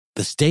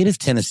The state of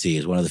Tennessee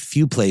is one of the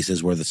few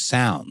places where the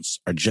sounds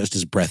are just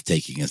as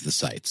breathtaking as the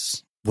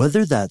sights.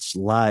 Whether that's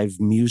live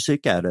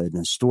music at an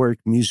historic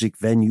music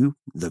venue,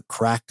 the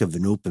crack of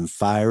an open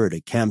fire at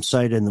a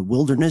campsite in the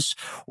wilderness,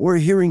 or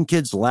hearing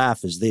kids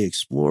laugh as they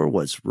explore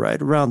what's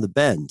right around the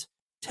bend,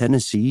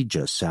 Tennessee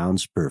just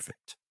sounds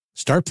perfect.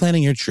 Start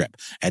planning your trip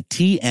at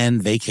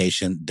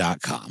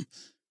tnvacation.com.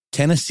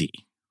 Tennessee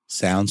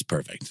sounds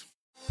perfect.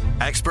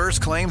 Experts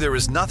claim there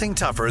is nothing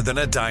tougher than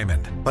a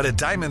diamond. But at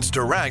Diamonds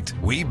Direct,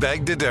 we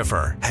beg to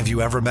differ. Have you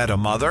ever met a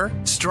mother?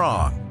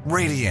 Strong,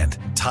 radiant,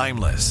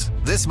 timeless.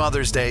 This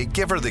Mother's Day,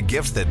 give her the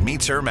gift that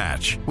meets her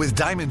match. With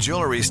diamond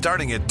jewelry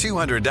starting at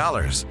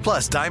 $200.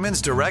 Plus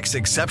Diamonds Direct's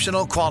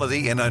exceptional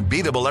quality and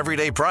unbeatable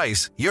everyday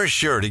price, you're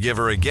sure to give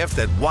her a gift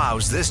that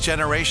wows this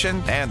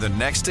generation and the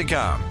next to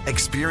come.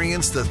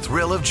 Experience the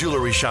thrill of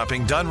jewelry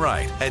shopping done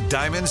right at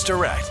Diamonds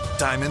Direct.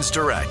 Diamonds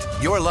Direct.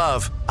 Your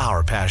love,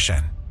 our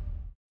passion.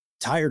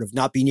 Tired of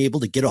not being able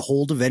to get a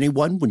hold of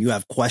anyone when you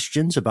have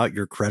questions about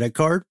your credit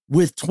card?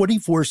 With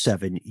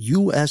 24/7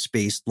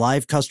 U.S.-based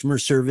live customer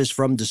service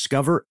from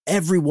Discover,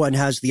 everyone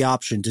has the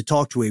option to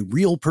talk to a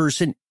real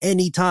person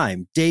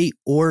anytime, day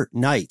or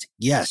night.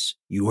 Yes,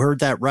 you heard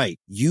that right.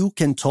 You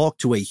can talk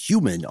to a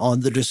human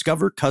on the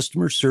Discover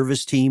customer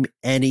service team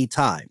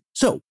anytime.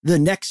 So the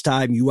next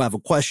time you have a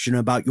question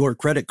about your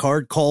credit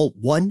card, call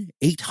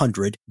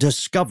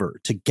 1-800-DISCOVER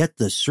to get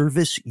the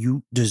service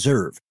you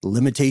deserve.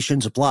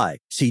 Limitations apply.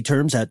 See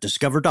terms at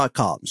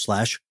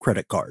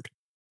discover.com/credit card.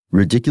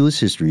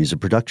 Ridiculous History is a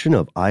production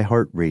of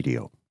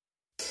iHeartRadio.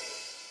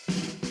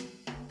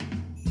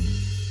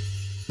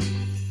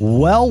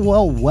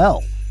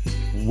 Well.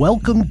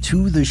 Welcome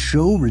to the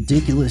show,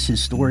 Ridiculous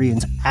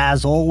Historians.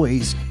 As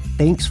always,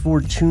 thanks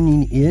for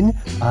tuning in.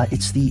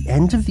 It's the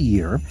end of the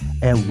year,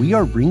 and we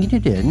are bringing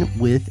it in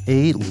with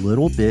a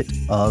little bit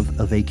of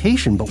a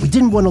vacation, but we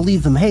didn't want to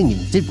leave them hanging,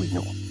 did we,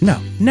 Noel?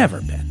 No,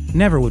 never, Ben.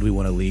 Never would we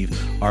want to leave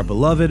our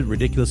beloved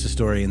Ridiculous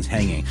Historians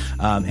hanging.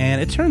 And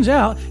it turns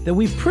out that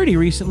we've pretty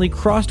recently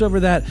crossed over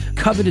that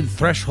coveted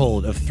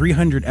threshold of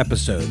 300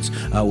 episodes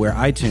where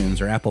iTunes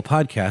or Apple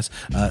Podcasts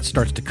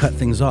starts to cut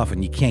things off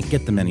and you can't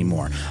get them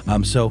anymore.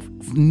 So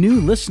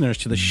new listeners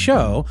to the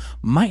show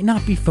might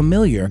not be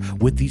familiar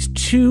with these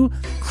two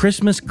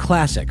Christmas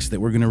classics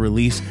that we're going to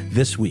release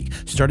this week,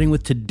 starting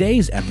with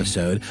today's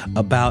episode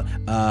about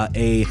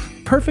a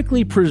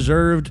perfectly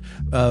preserved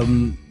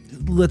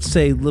let's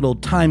say, little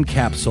time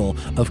capsule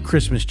of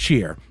Christmas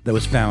cheer that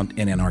was found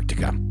in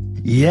Antarctica.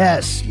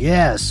 Yes.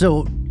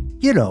 So,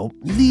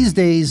 these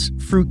days,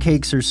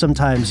 fruitcakes are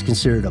sometimes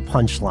considered a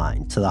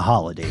punchline to the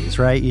holidays,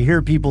 right? You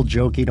hear people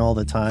joking all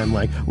the time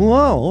like,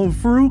 whoa, a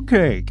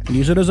fruitcake.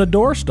 Use it as a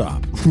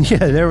doorstop. Yeah,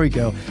 there we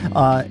go.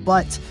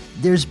 But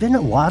there's been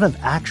a lot of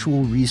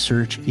actual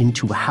research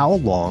into how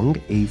long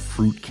a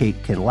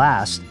fruitcake can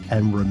last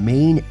and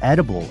remain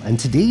edible. And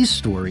today's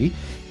story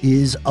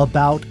is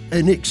about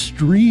an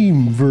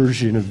extreme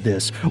version of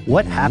this.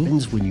 What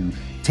happens when you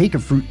take a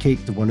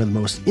fruitcake to one of the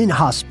most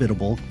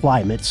inhospitable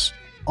climates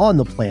on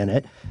the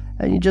planet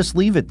and you just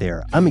leave it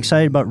there? I'm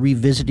excited about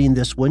revisiting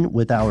this one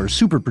with our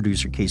super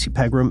producer, Casey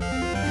Pegram,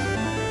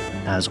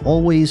 as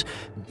always,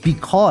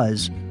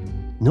 because,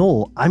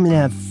 Noel, I'm going to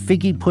have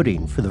figgy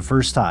pudding for the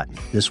first time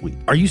this week.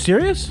 Are you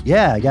serious?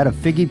 Yeah, I got a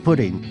figgy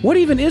pudding. What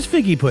even is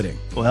figgy pudding?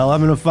 Well, I'm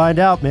going to find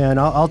out, man.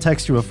 I'll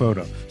text you a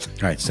photo. All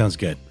right, sounds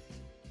good.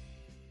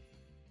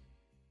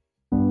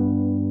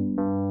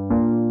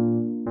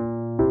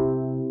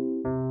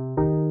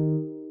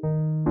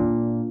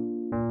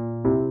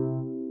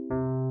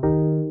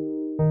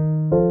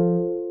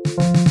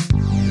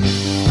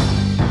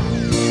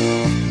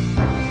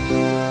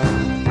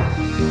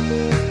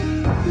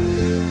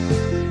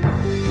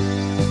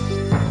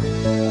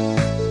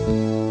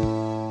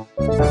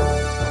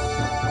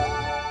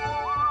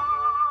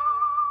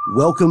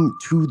 Welcome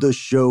to the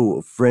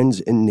show,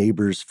 friends and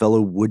neighbors,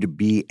 fellow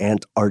would-be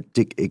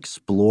Antarctic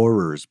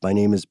explorers. My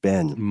name is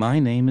Ben. My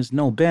name is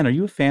Noel. Ben, are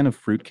you a fan of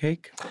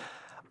fruitcake?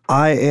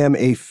 I am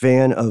a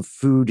fan of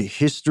food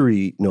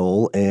history,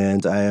 Noel,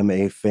 and I am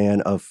a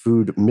fan of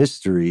food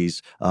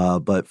mysteries.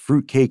 But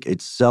fruitcake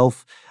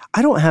itself,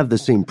 I don't have the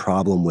same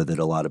problem with it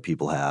a lot of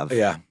people have.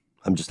 Yeah.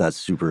 I'm just not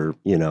super,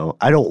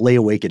 I don't lay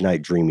awake at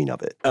night dreaming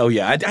of it. Oh,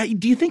 yeah.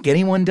 Do you think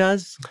anyone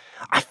does?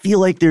 I feel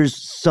like there's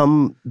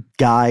some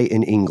guy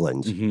in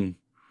England. Mm-hmm.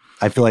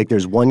 I feel like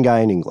there's one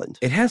guy in England.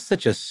 It has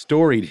such a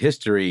storied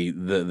history,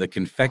 the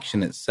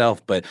confection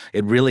itself, but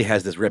it really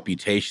has this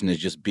reputation as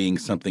just being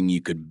something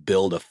you could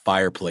build a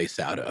fireplace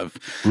out of.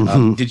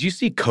 Mm-hmm. Did you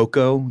see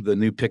Coco, the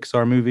new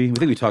Pixar movie? I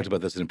think we talked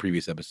about this in a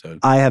previous episode.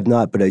 I have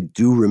not, but I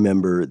do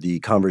remember the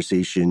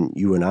conversation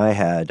you and I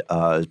had,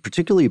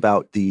 particularly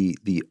about the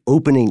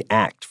opening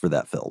act for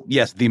that film.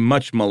 Yes, the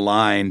much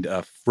maligned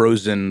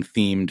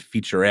Frozen-themed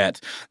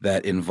featurette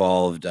that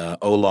involved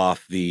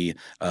Olaf, the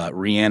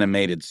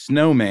reanimated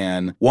snowman,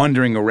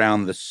 wandering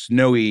around the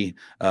snowy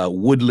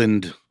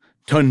woodland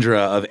tundra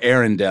of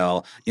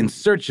Arendelle in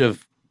search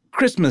of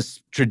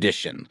Christmas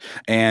tradition.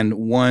 And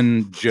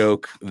one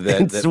joke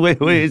that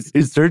wait,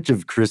 his search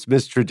of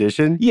Christmas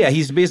tradition? Yeah,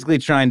 he's basically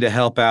trying to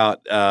help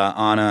out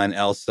Anna and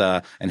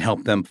Elsa and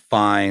help them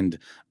find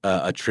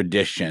a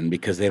tradition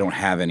because they don't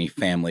have any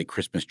family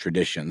Christmas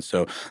traditions.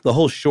 So the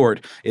whole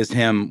short is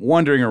him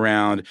wandering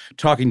around,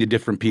 talking to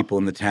different people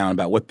in the town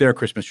about what their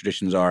Christmas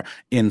traditions are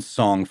in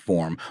song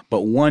form.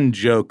 But one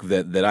joke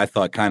that I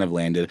thought kind of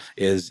landed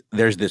is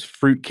there's this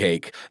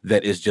fruitcake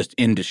that is just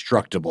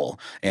indestructible,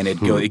 and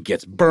it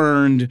gets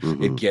burned,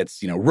 it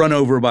gets run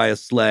over by a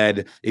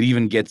sled, it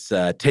even gets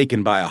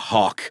taken by a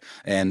hawk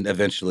and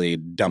eventually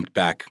dumped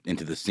back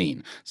into the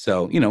scene.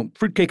 So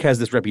fruitcake has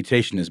this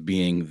reputation as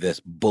being this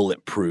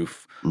bulletproof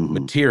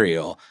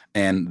material,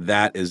 and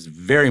that is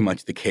very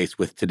much the case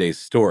with today's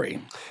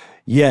story.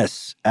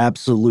 Yes,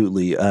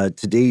 absolutely.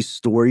 Today's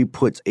story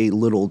puts a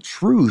little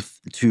truth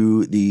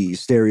to the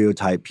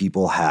stereotype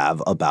people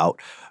have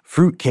about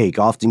fruitcake,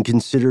 often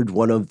considered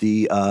one of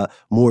the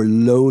more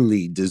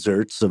lowly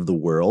desserts of the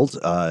world.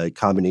 A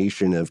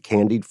combination of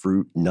candied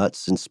fruit,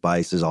 nuts, and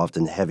spices,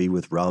 often heavy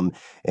with rum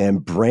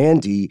and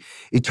brandy.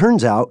 It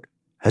turns out,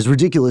 as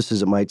ridiculous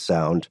as it might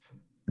sound,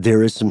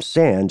 there is some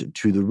sand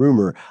to the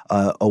rumor.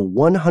 A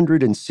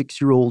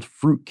 106-year-old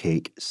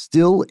fruitcake,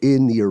 still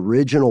in the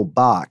original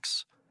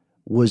box,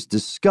 was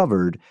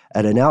discovered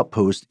at an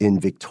outpost in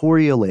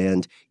Victoria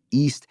Land,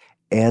 East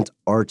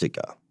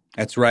Antarctica.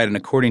 That's right. And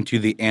according to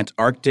the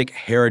Antarctic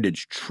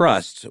Heritage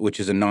Trust, which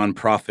is a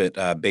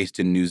nonprofit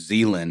based in New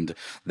Zealand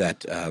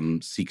that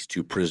seeks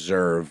to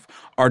preserve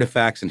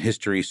artifacts and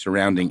history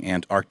surrounding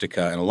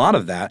Antarctica. And a lot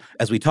of that,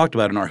 as we talked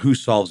about in our Who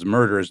Solves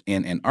Murders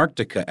in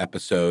Antarctica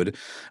episode,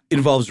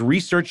 involves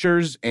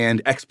researchers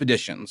and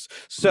expeditions.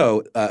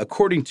 So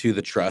according to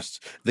the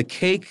trust, the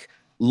cake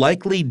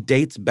likely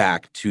dates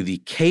back to the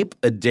Cape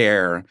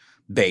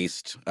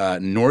Adare-based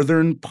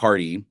northern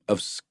party of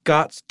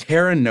Scott's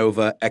Terra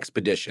Nova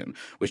expedition,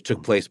 which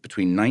took place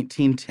between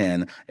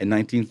 1910 and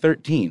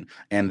 1913.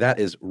 And that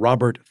is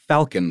Robert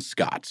Falcon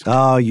Scott.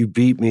 Oh, you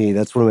beat me.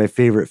 That's one of my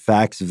favorite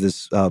facts of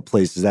this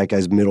place is that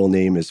guy's middle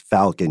name is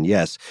Falcon.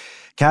 Yes.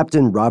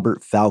 Captain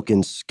Robert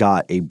Falcon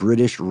Scott, a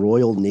British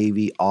Royal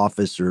Navy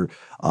officer,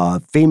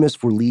 famous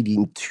for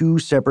leading two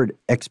separate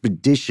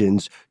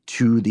expeditions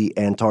to the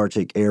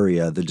Antarctic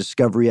area, the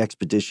Discovery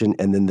Expedition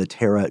and then the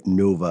Terra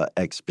Nova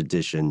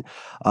Expedition.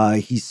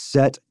 He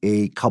set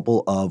a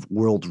couple of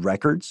world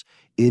records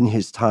in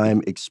his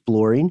time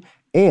exploring.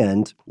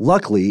 And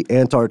luckily,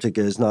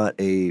 Antarctica is not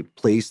a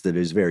place that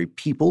is very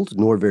peopled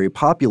nor very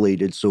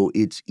populated, so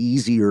it's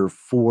easier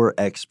for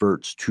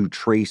experts to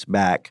trace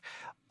back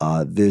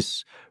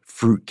this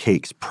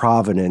fruitcake's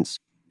provenance.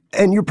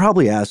 And you're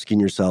probably asking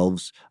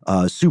yourselves,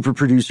 super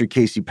producer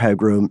Casey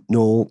Pegram,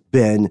 Noel,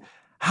 Ben,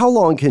 how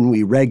long can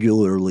we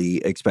regularly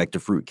expect a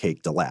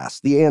fruitcake to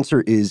last? The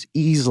answer is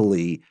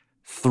easily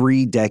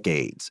 3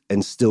 decades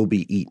and still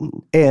be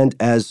eaten. And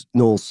as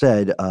Noel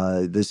said,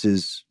 this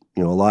is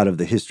a lot of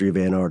the history of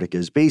Antarctica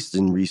is based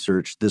in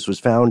research. This was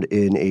found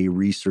in a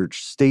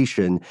research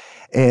station,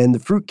 and the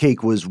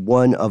fruitcake was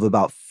one of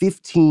about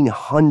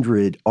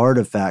 1,500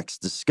 artifacts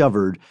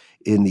discovered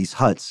in these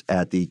huts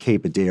at the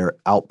Cape Adare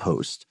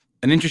outpost.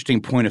 An interesting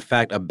point of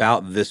fact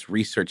about this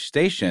research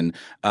station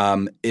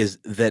is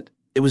that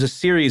it was a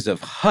series of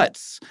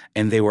huts,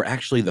 and they were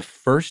actually the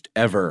first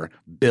ever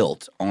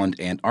built on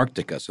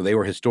Antarctica. So they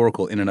were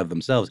historical in and of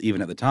themselves, even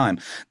at the time.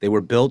 They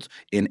were built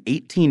in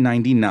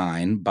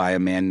 1899 by a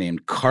man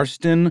named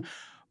Karsten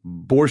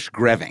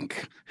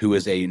Borchgrevink, who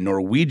is a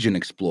Norwegian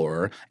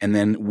explorer, and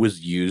then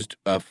was used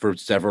for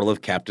several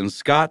of Captain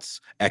Scott's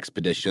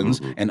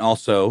expeditions and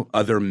also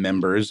other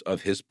members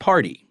of his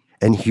party.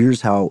 And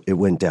here's how it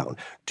went down.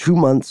 2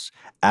 months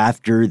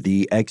after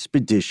the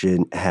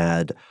expedition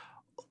had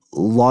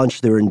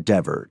launched their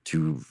endeavor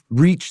to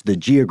reach the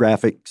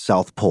geographic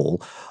South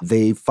Pole,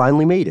 they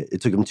finally made it.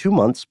 It took them 2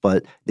 months,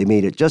 but they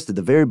made it just at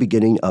the very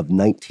beginning of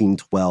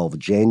 1912,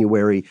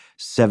 January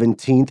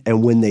 17th.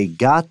 And when they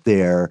got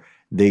there,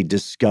 they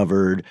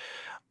discovered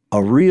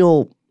a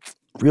real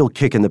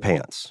kick in the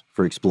pants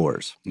for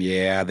explorers.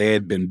 Yeah, they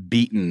had been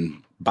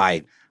beaten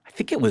by, I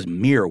think it was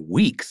mere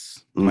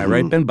weeks. Am I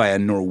right, Ben? By a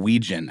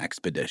Norwegian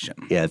expedition.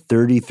 Yeah,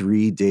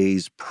 33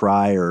 days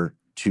prior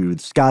to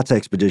Scott's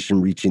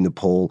expedition reaching the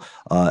pole,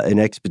 an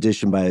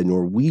expedition by a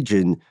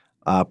Norwegian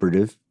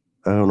operative,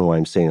 I don't know why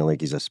I'm saying it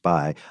like he's a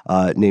spy,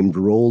 named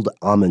Roald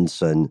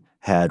Amundsen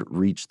had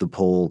reached the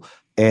pole.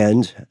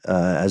 And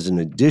as an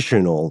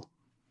additional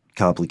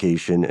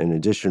complication, an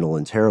additional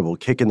and terrible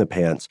kick in the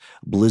pants,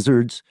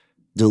 blizzards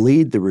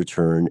delayed the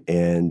return,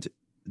 and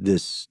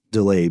this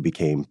delay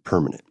became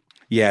permanent.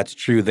 Yeah, it's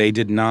true. They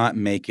did not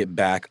make it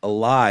back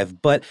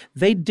alive, but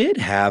they did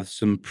have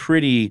some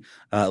pretty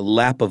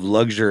lap of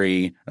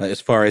luxury as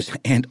far as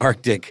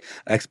Antarctic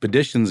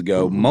expeditions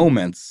go,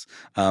 moments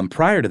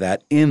prior to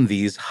that in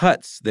these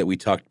huts that we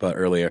talked about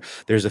earlier.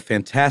 There's a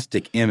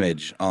fantastic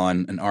image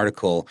on an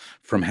article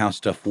from How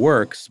Stuff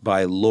Works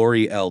by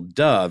Lori L.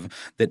 Dove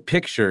that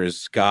pictures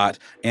Scott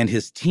and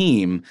his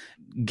team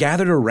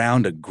gathered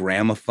around a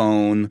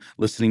gramophone,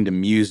 listening to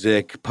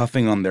music,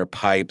 puffing on their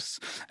pipes.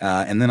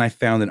 And then I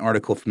found an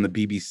article from the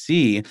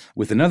BBC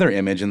with another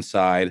image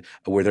inside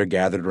where they're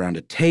gathered around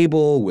a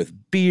table with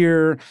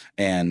beer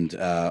and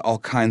all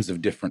kinds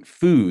of different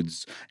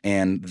foods.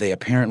 And they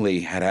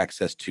apparently had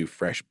access to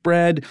fresh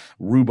bread,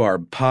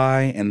 rhubarb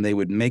pie, and they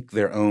would make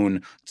their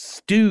own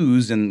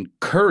stews and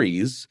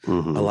curries, a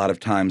lot of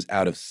times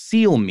out of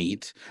seal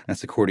meat.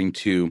 That's according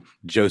to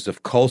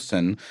Joseph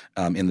Coulson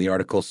in the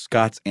article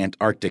Scott's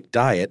Antarctic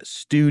Diet,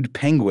 Stewed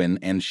Penguin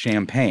and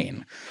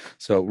Champagne.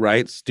 So,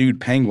 right, stewed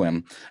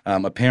penguin.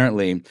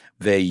 Apparently,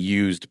 they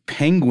used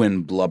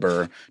penguin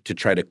blubber to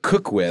try to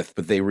cook with,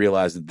 but they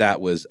realized that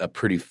that was a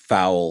pretty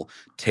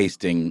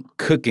foul-tasting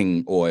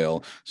cooking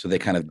oil, so they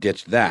kind of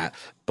ditched that.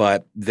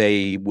 But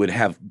they would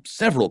have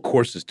several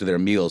courses to their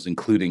meals,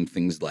 including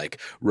things like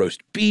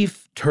roast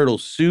beef, turtle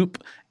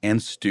soup,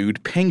 and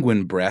stewed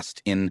penguin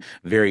breast in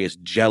various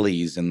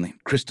jellies and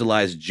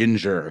crystallized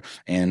ginger,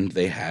 and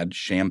they had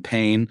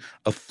champagne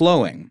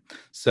a-flowing.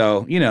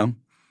 So, you know,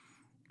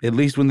 at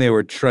least when they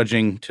were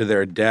trudging to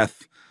their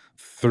death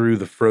through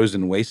the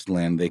frozen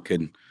wasteland, they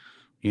could,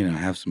 you know,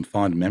 have some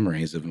fond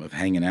memories of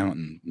hanging out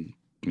and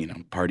you know,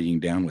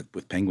 partying down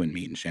with penguin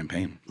meat and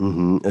champagne.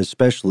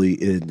 Especially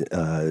in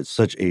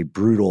such a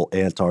brutal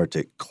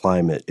Antarctic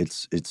climate.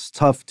 It's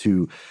tough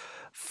to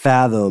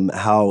fathom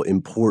how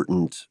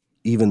important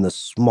even the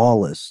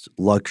smallest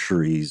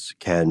luxuries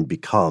can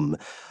become.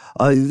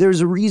 There's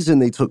a reason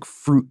they took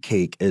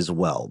fruitcake as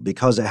well,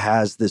 because it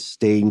has this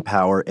staying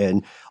power.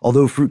 And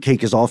although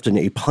fruitcake is often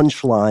a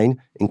punchline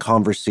in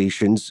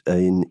conversations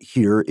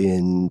here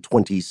in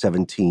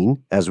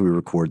 2017, as we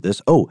record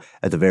this,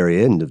 at the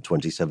very end of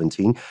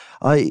 2017,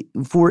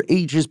 for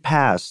ages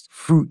past,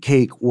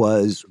 fruitcake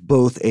was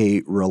both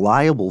a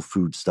reliable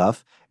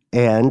foodstuff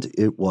and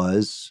it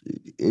was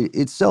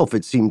itself,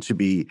 it seemed to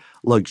be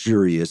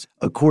luxurious.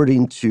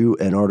 According to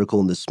an article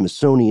in the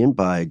Smithsonian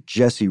by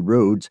Jesse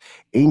Rhodes,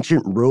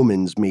 ancient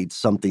Romans made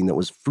something that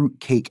was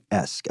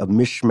fruitcake-esque, a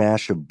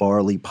mishmash of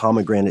barley,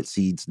 pomegranate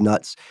seeds,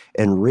 nuts,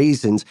 and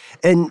raisins.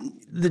 And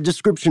the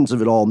descriptions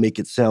of it all make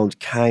it sound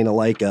kind of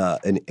like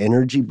an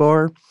energy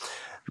bar.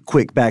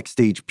 Quick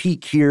backstage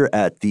peek here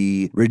at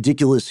the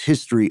Ridiculous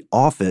History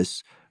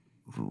office.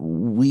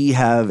 We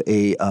have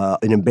an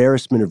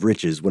embarrassment of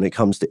riches when it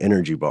comes to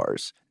energy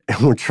bars.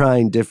 And we're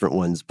trying different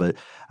ones, but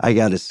I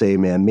gotta say,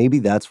 man, maybe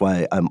that's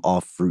why I'm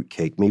off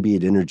fruitcake. Maybe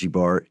an energy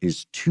bar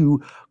is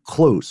too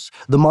close.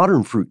 The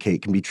modern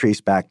fruitcake can be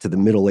traced back to the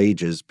Middle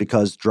Ages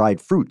because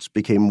dried fruits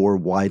became more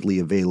widely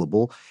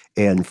available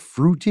and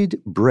fruited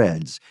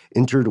breads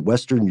entered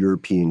Western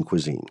European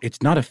cuisine.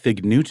 It's not a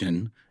fig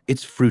Newton,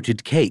 it's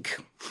fruited cake.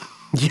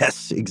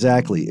 Yes,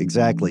 exactly.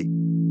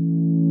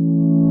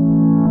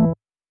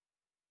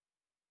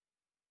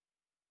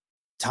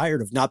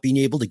 Tired of not being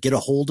able to get a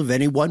hold of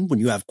anyone when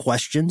you have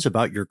questions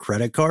about your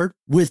credit card?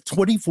 With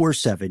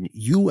 24/7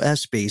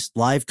 U.S.-based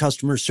live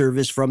customer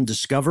service from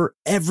Discover,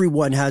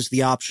 everyone has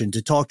the option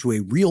to talk to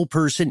a real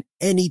person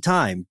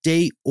anytime,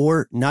 day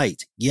or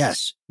night.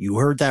 Yes, you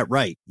heard that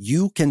right.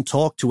 You can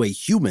talk to a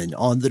human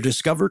on the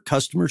Discover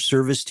customer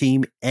service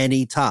team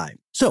anytime.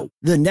 So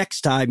the next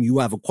time you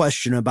have a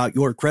question about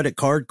your credit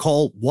card,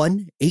 call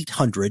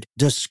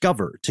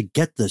 1-800-DISCOVER to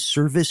get the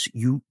service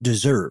you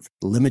deserve.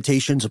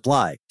 Limitations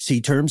apply.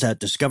 See terms at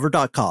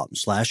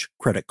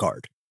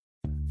discover.com/creditcard.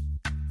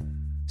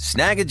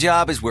 Snag a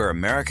Job is where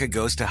America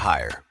goes to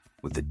hire,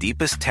 with the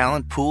deepest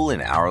talent pool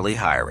in hourly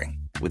hiring.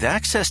 With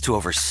access to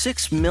over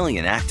 6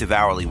 million active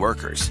hourly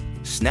workers,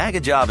 Snag a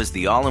Job is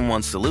the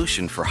all-in-one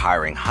solution for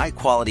hiring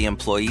high-quality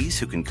employees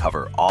who can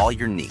cover all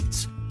your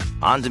needs.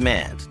 On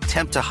demand,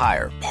 temp to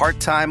hire,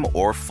 part-time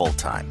or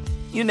full-time.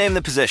 You name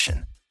the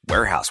position.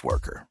 Warehouse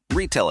worker,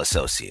 retail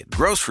associate,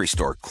 grocery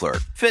store clerk,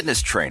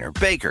 fitness trainer,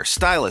 baker,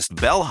 stylist,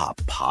 bellhop,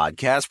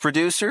 podcast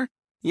producer.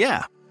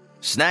 Yeah,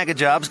 Snag a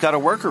Job's got a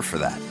worker for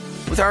that.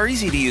 With our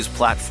easy-to-use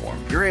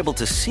platform, you're able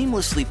to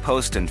seamlessly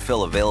post and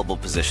fill available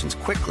positions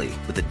quickly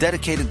with a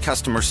dedicated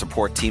customer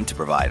support team to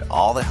provide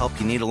all the help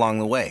you need along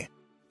the way.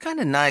 Kind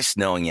of nice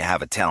knowing you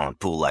have a talent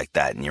pool like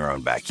that in your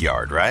own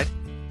backyard, right?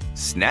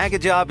 Snag a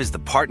Job is the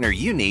partner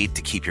you need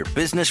to keep your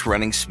business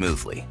running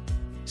smoothly.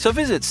 So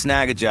visit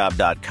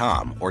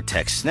snagajob.com or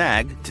text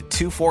snag to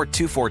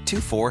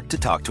 242424 to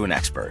talk to an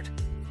expert.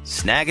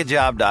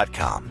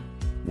 Snagajob.com,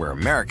 where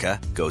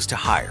America goes to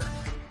hire.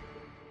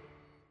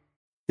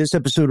 This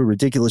episode of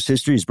Ridiculous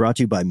History is brought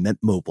to you by Mint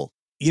Mobile.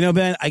 You know,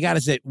 Ben, I got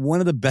to say, one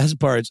of the best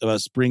parts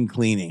about spring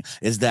cleaning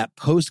is that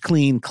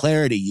post-clean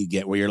clarity you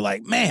get where you're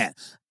like, man,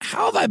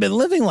 how have I been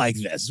living like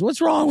this?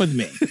 What's wrong with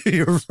me?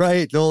 You're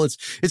right, Noel.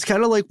 It's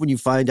kind of like when you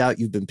find out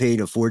you've been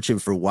paying a fortune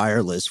for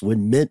wireless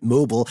when Mint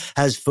Mobile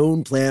has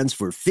phone plans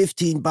for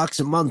 $15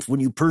 a month when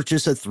you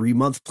purchase a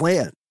 3-month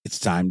plan. It's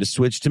time to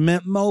switch to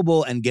Mint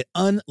Mobile and get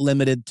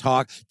unlimited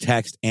talk,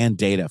 text, and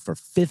data for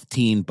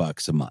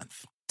 $15 a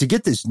month. To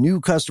get this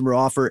new customer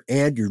offer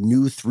and your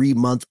new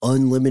 3-month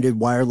unlimited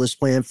wireless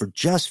plan for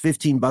just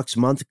 $15 a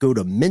month, go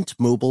to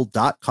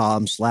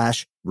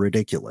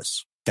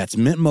mintmobile.com/ridiculous. That's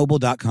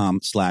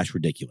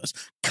mintmobile.com/ridiculous.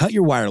 Cut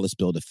your wireless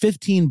bill to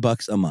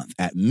 $15 a month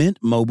at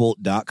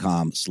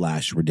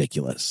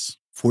mintmobile.com/ridiculous.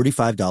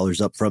 $45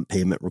 upfront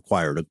payment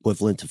required,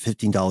 equivalent to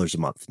 $15 a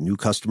month. New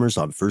customers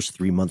on first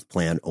 3-month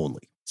plan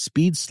only.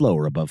 Speed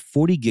slower above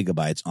 40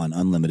 gigabytes on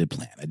unlimited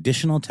plan.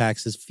 Additional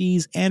taxes,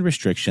 fees, and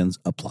restrictions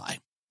apply.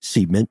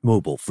 See Mint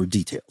Mobile for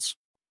details.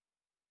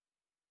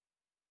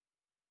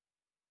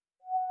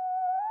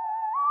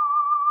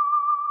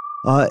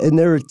 And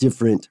there are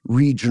different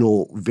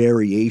regional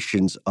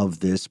variations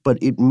of this,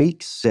 but it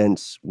makes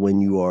sense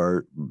when you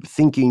are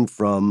thinking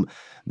from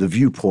the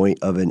viewpoint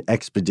of an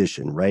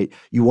expedition, right?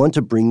 You want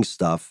to bring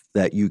stuff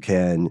that you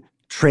can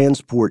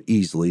transport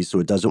easily so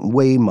it doesn't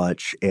weigh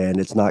much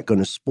and it's not going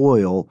to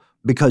spoil,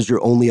 because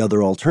your only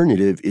other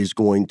alternative is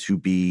going to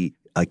be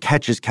a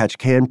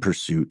catch-as-catch-can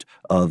pursuit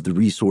of the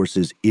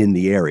resources in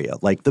the area,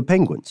 like the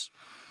penguins.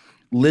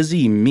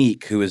 Lizzie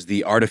Meek, who is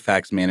the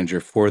artifacts manager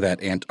for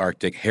that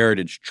Antarctic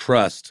Heritage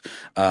Trust,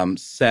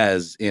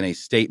 says in a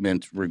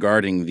statement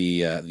regarding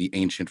the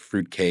ancient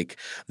fruitcake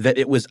that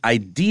it was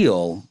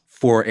ideal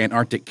for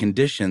Antarctic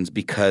conditions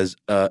because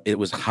it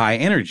was high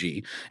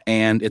energy,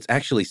 and it's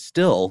actually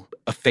still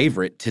a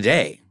favorite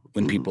today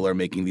when people are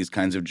making these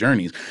kinds of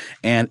journeys.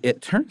 And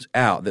it turns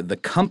out that the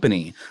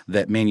company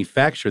that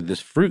manufactured this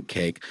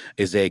fruitcake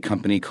is a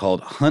company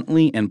called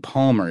Huntley and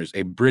Palmer's,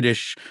 a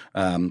British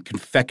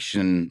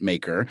confection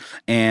maker.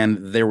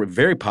 And they were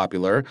very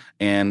popular,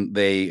 and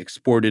they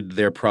exported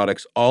their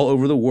products all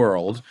over the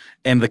world.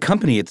 And the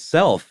company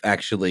itself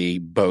actually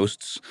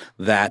boasts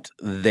that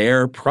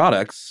their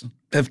products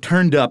have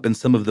turned up in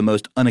some of the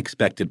most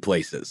unexpected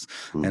places.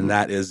 Mm-hmm. And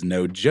that is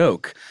no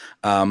joke.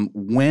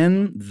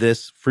 When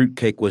this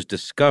fruitcake was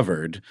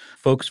discovered,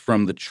 folks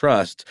from the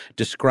Trust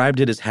described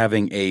it as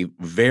having a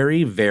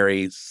very,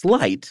 very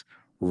slight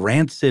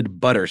rancid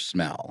butter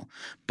smell.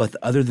 But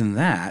other than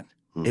that,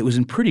 it was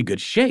in pretty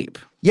good shape.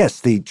 Yes,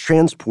 they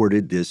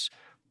transported this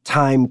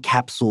time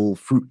capsule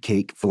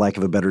fruitcake, for lack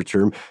of a better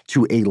term,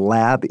 to a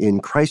lab in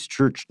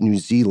Christchurch, New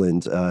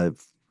Zealand, a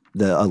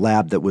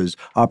lab that was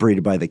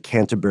operated by the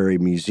Canterbury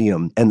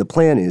Museum. And the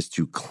plan is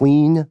to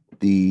clean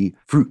the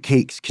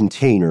fruitcake's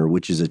container,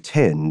 which is a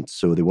tin.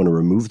 So they want to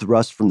remove the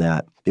rust from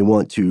that. They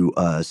want to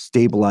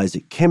stabilize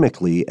it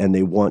chemically, and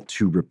they want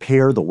to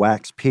repair the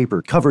wax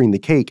paper covering the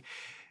cake.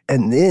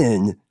 And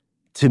then,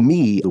 to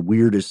me, the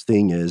weirdest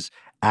thing is,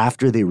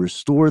 after they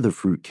restore the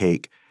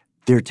fruitcake,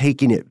 they're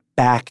taking it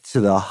back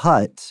to the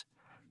hut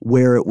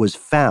where it was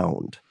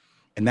found.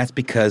 And that's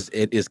because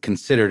it is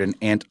considered an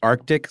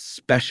Antarctic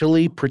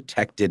specially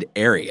protected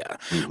area,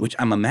 which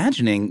I'm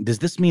imagining, does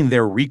this mean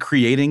they're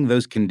recreating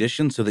those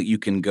conditions so that you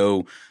can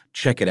go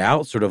check it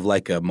out, sort of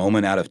like a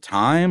moment out of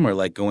time, or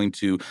like going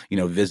to,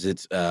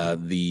 visit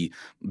the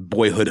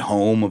boyhood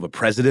home of a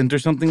president or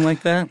something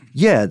like that?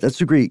 Yeah,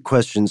 that's a great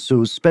question.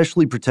 So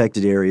specially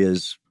protected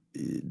areas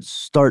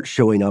start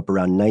showing up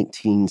around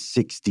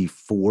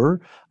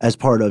 1964 as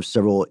part of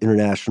several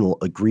international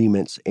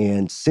agreements.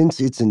 And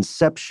since its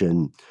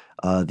inception,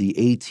 the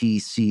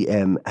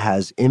ATCM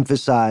has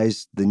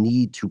emphasized the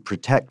need to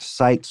protect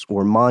sites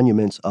or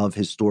monuments of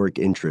historic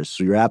interest.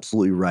 So you're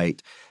absolutely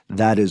right.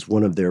 That is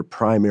one of their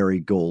primary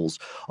goals,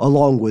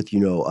 along with,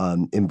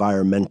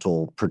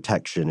 environmental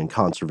protection and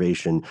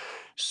conservation.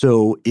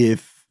 So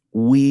if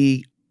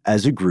we,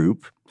 as a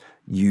group,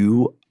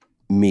 you,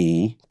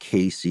 me,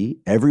 Casey,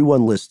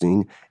 everyone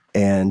listening,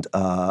 and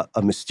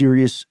a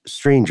mysterious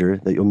stranger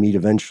that you'll meet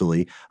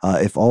eventually,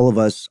 if all of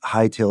us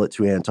hightail it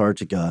to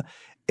Antarctica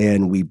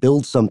and we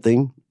build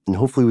something, and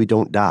hopefully we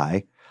don't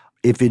die,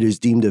 if it is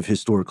deemed of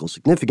historical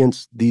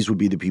significance, these would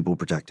be the people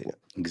protecting it.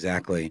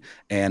 Exactly.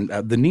 And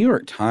the New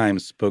York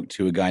Times spoke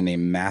to a guy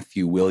named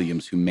Matthew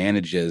Williams, who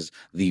manages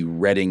the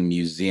Reading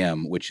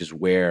Museum, which is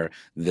where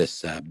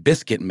this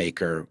biscuit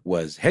maker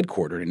was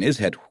headquartered and is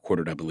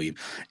headquartered, I believe.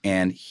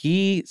 And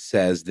he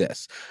says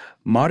this: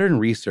 modern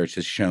research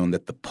has shown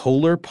that the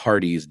Polar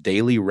Party's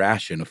daily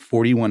ration of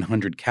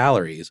 4,100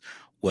 calories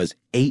was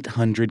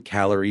 800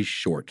 calories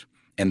short,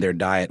 and their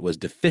diet was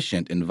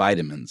deficient in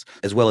vitamins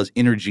as well as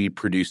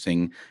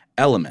energy-producing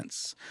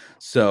elements.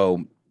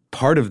 So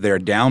part of their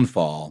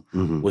downfall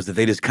was that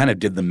they just kind of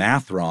did the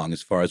math wrong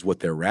as far as what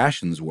their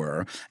rations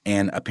were.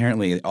 And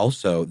apparently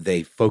also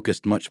they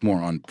focused much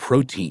more on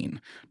protein,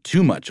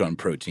 too much on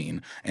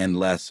protein, and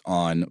less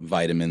on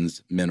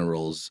vitamins,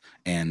 minerals,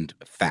 and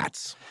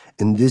fats.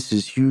 And this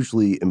is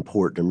hugely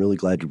important. I'm really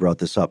glad you brought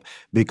this up,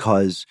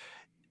 because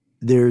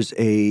there's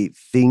a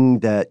thing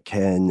that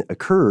can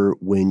occur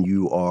when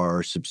you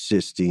are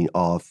subsisting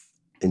off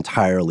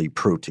entirely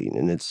protein.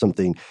 And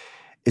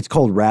it's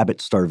called rabbit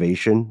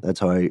starvation. That's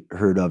how I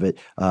heard of it.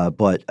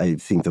 But I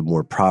think the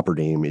more proper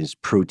name is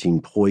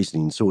protein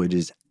poisoning. So it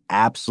is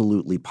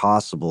absolutely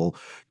possible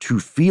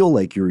to feel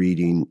like you're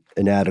eating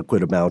an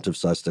adequate amount of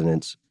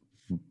sustenance,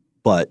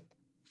 but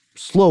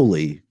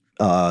slowly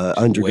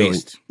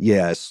undergoing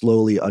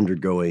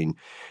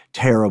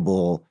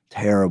terrible,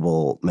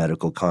 terrible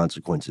medical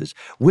consequences,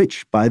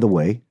 which, by the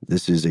way,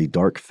 this is a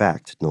dark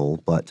fact, Noel,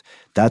 but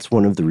that's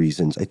one of the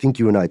reasons, I think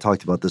you and I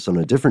talked about this on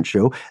a different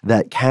show,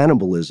 that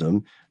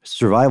cannibalism,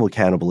 survival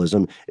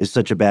cannibalism, is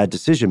such a bad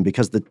decision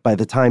because by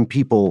the time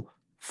people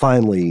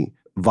finally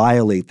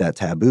violate that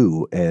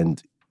taboo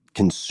and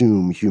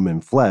consume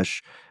human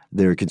flesh,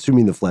 they're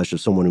consuming the flesh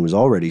of someone who is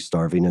already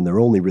starving, and they're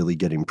only really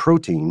getting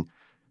protein,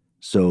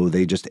 so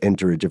they just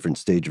enter a different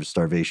stage of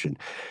starvation.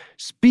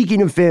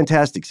 Speaking of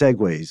fantastic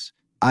segues,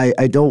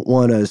 I don't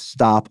want to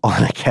stop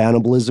on a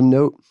cannibalism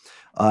note.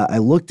 I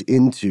looked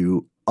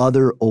into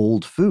other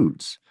old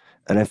foods,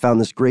 and I found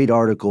this great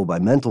article by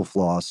Mental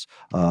Floss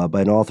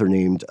by an author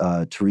named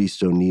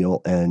Therese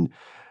O'Neill. And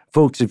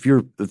folks, if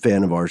you're a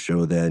fan of our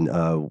show, then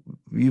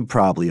you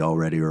probably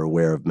already are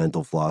aware of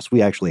Mental Floss.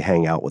 We actually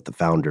hang out with the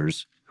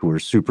founders, who are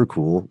super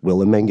cool,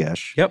 Will and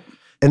Mangesh. Yep.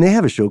 And they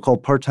have a show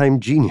called Part-Time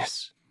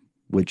Genius,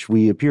 which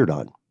we appeared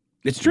on.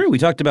 It's true. We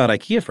talked about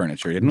IKEA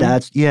furniture, didn't we?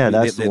 That's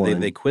the one.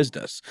 They quizzed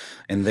us,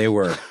 and they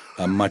were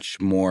a much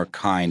more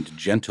kind,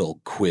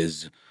 gentle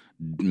quiz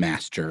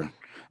master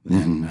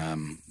than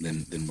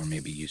we're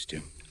maybe used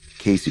to.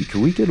 Casey,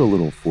 can we get a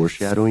little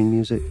foreshadowing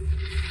music?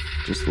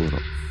 Just a little.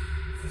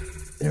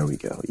 There we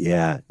go.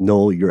 Yeah,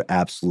 Noel, you're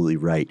absolutely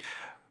right.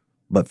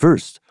 But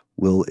first,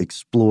 we'll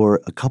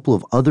explore a couple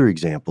of other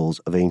examples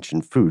of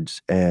ancient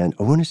foods, and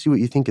I want to see what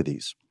you think of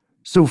these.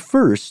 So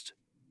first,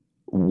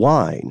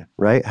 wine,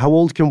 right? How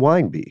old can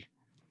wine be?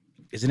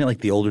 Isn't it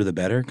like the older the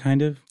better,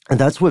 kind of? And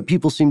that's what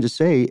people seem to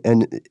say,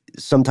 and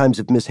sometimes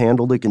if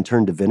mishandled, it can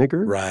turn to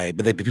vinegar. Right,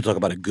 but people talk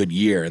about a good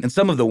year, and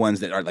some of the ones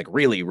that are like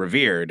really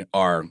revered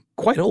are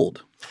quite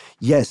old.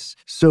 Yes,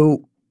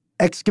 so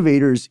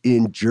excavators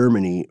in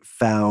Germany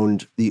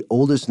found the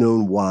oldest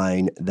known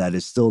wine that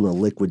is still in a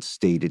liquid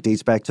state. It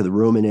dates back to the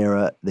Roman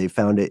era. They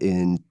found it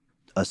in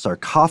a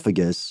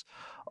sarcophagus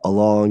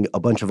along a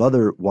bunch of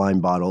other wine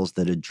bottles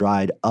that had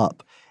dried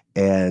up.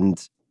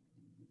 And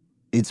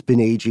it's been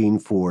aging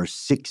for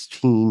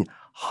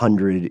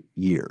 1,600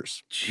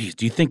 years. Jeez,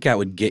 do you think that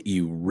would get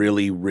you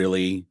really,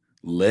 really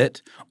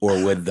lit?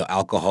 Or would the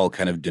alcohol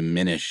kind of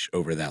diminish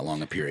over that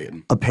long a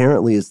period?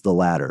 Apparently it's the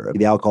latter.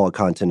 The alcohol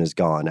content is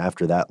gone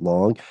after that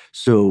long.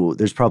 So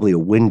there's probably a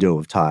window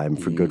of time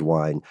for good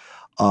wine.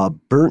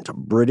 Burnt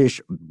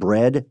British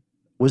bread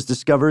was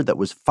discovered that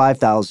was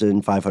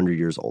 5,500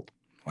 years old.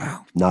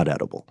 Wow. Not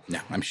edible. No,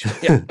 I'm sure.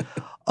 Yeah.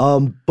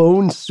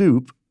 Bone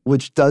soup,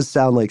 which does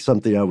sound like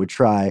something I would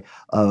try,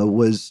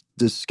 was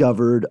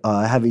discovered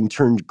having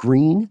turned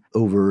green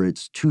over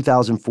its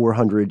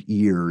 2,400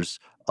 years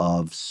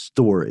of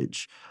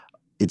storage.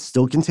 It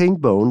still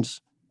contained bones,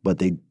 but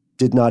they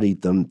did not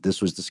eat them.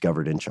 This was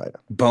discovered in China.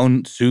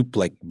 Bone soup,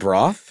 like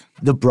broth?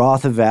 The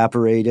broth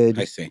evaporated.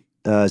 I see.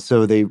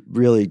 So they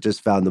really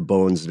just found the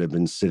bones that had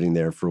been sitting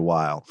there for a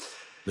while.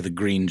 With a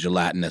green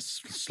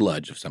gelatinous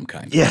sludge of some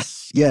kind.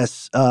 Yes.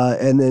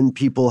 And then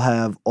people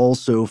have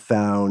also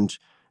found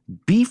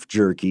beef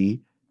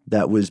jerky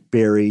that was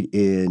buried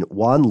in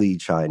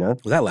Wanli, China.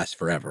 Well, that lasts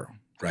forever,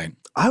 right?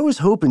 I was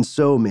hoping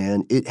so,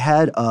 man. It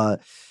had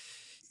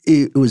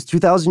it was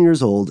 2,000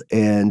 years old,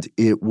 and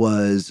it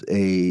was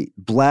a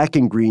black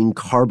and green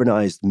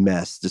carbonized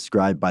mess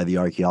described by the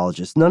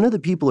archaeologists. None of the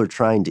people are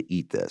trying to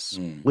eat this,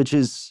 which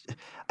is,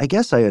 I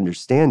guess I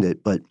understand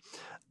it, but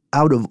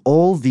out of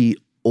all the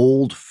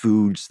old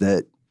foods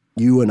that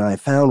you and I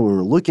found when we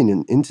were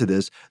looking into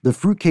this, the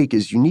fruitcake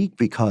is unique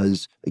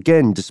because,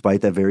 again,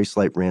 despite that very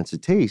slight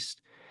rancid taste,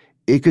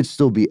 it could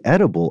still be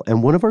edible.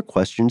 And one of our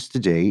questions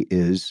today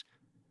is,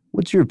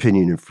 what's your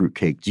opinion of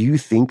fruitcake? Do you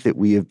think that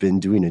we have been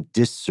doing a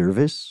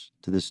disservice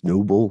to this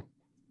noble?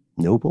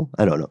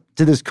 I don't know.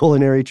 To this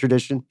culinary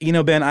tradition? You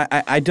know, Ben,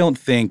 I don't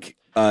think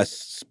us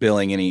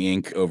spilling any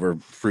ink over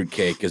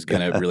fruitcake is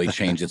going to really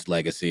change its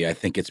legacy. I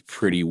think it's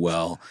pretty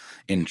well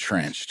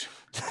entrenched.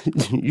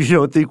 You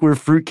don't think we're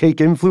fruitcake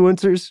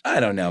influencers? I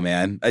don't know,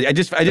 man. I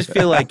just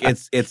feel like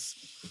its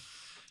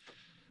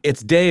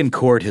day in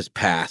court has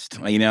passed.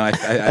 You know,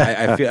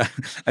 I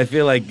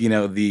feel like, you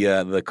know,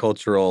 the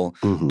cultural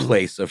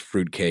place of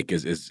fruitcake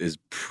is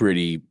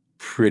pretty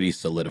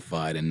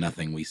solidified, and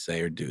nothing we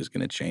say or do is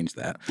going to change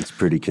that. It's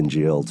pretty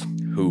congealed.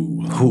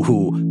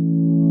 Who?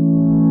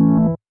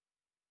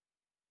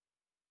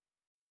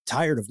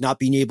 Tired of not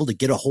being able to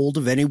get a hold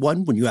of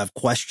anyone when you have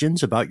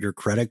questions about your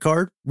credit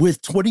card?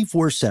 With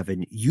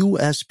 24/7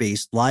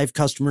 U.S.-based live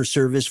customer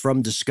service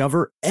from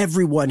Discover,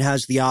 everyone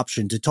has the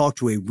option to talk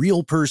to a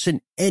real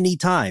person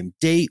anytime,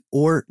 day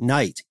or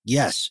night.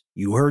 Yes,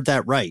 you heard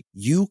that right.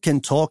 You can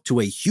talk to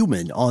a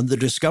human on the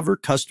Discover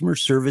customer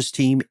service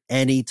team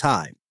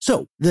anytime.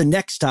 So the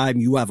next time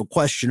you have a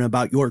question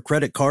about your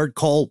credit card,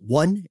 call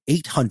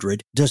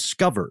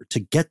 1-800-DISCOVER to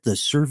get the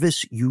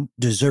service you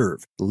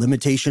deserve.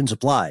 Limitations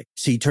apply.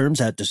 See terms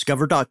at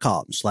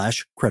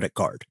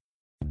discover.com/creditcard.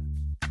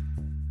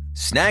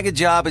 Snag a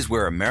Job is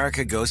where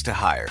America goes to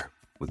hire,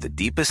 with the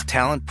deepest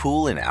talent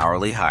pool in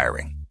hourly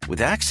hiring.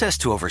 With access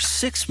to over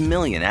 6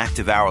 million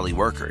active hourly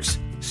workers,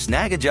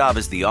 Snag a Job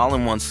is the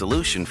all-in-one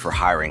solution for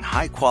hiring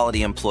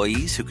high-quality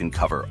employees who can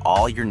cover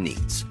all your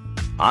needs.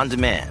 On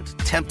demand,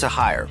 temp to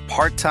hire,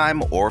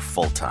 part-time or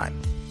full-time.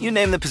 You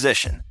name the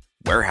position.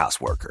 Warehouse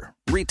worker,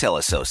 retail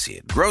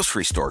associate,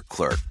 grocery store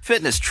clerk,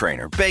 fitness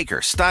trainer,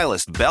 baker,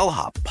 stylist,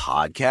 bellhop,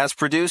 podcast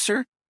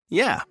producer.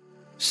 Yeah,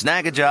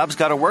 Snag-a-Job's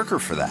got a worker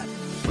for that.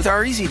 With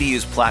our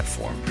easy-to-use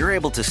platform, you're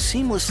able to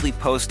seamlessly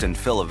post and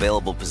fill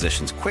available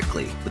positions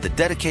quickly with a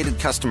dedicated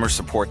customer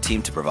support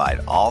team to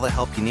provide all the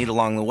help you need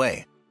along the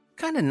way.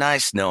 Kind of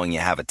nice knowing you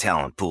have a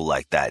talent pool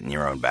like that in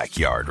your own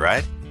backyard,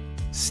 right?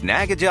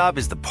 Snag-a-Job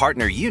is the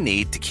partner you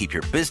need to keep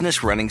your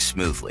business running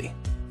smoothly.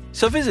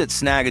 So visit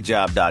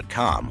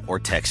snagajob.com or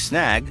text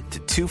snag to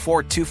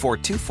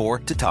 242424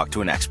 to talk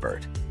to an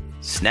expert.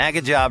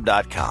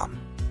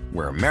 Snagajob.com,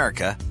 where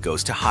America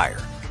goes to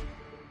hire.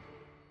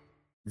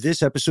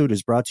 This episode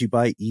is brought to you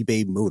by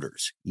eBay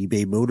Motors.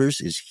 eBay Motors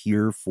is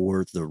here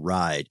for the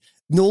ride.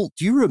 Noel,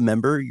 do you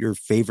remember your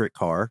favorite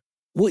car?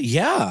 Well,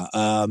 yeah.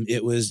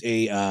 It was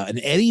an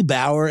Eddie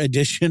Bauer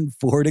edition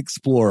Ford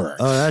Explorer.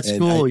 Oh, that's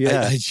cool.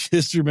 I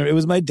just remember it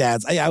was my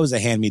dad's. I was a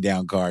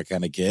hand-me-down car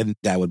kind of kid.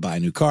 Dad would buy a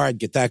new car. I'd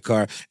get that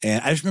car.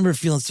 And I just remember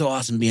feeling so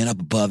awesome being up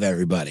above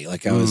everybody,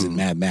 like I was in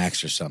Mad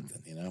Max or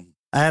something, you know?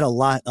 I had a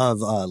lot of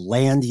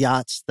land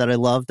yachts that I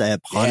loved. I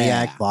had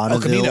Pontiac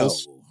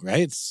Bonnevilles.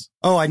 Right?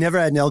 Oh, I never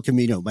had an El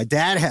Camino. My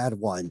dad had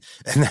one,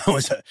 and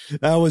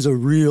that was a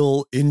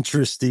real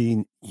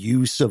interesting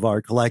use of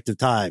our collective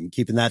time,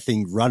 keeping that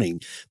thing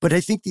running. But I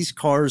think these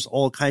cars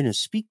all kind of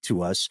speak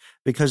to us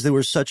because they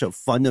were such a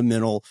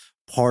fundamental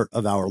part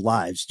of our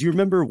lives. Do you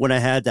remember when I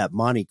had that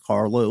Monte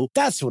Carlo?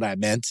 That's what I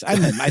meant.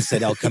 I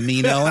said El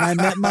Camino, and I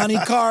meant Monte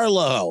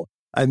Carlo.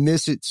 I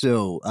miss it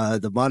so.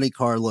 The Monte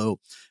Carlo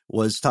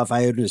was tough.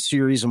 I had a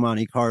series of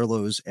Monte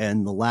Carlos,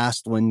 and the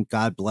last one,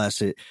 God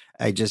bless it,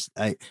 I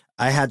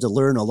had to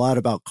learn a lot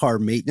about car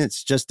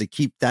maintenance just to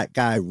keep that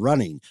guy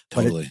running.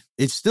 Totally. But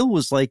it still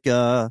was like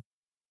a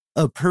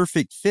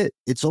perfect fit.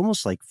 It's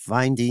almost like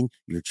finding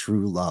your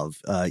true love.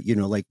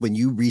 Like when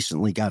you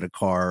recently got a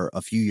car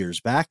a few years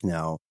back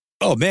now.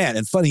 Oh, man.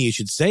 And funny you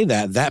should say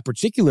that. That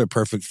particular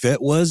perfect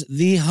fit was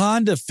the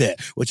Honda Fit,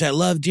 which I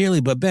love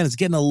dearly. But, Ben, it's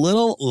getting a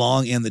little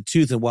long in the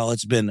tooth. And while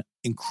it's been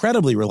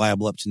incredibly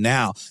reliable up to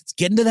now, it's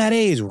getting to that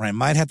age where I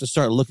might have to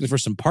start looking for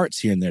some parts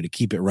here and there to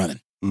keep it running.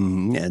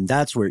 Mm-hmm. And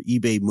that's where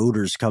eBay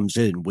Motors comes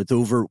in. With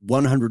over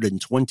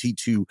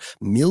 122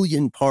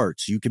 million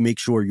parts, you can make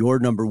sure your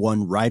number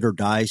one ride or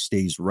die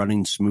stays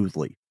running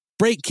smoothly.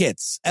 Brake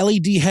kits,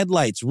 LED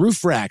headlights,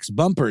 roof racks,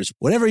 bumpers,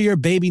 whatever your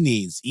baby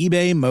needs,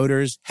 eBay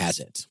Motors has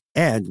it.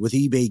 And with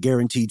eBay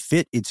Guaranteed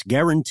Fit, it's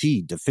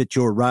guaranteed to fit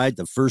your ride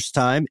the first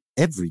time,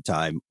 every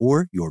time,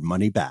 or your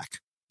money back.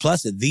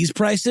 Plus, at these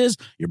prices,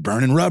 you're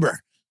burning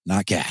rubber,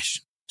 not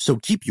cash. So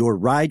keep your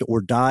ride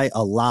or die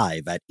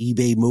alive at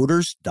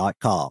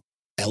ebaymotors.com.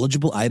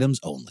 Eligible items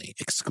only.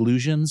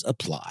 Exclusions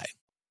apply.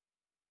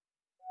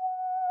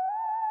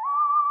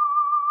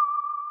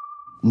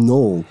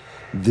 Noel,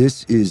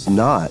 this is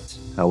not,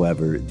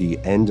 however, the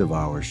end of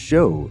our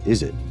show,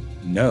 is it?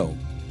 No,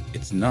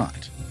 it's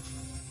not.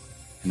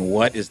 And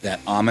what is that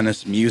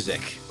ominous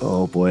music?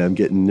 Oh boy, I'm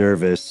getting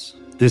nervous.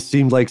 This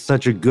seemed like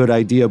such a good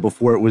idea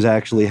before it was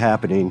actually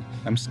happening.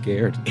 I'm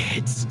scared.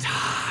 It's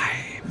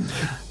time.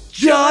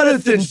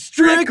 Jonathan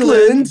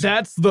Strickland!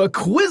 That's the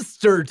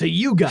Quizster to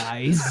you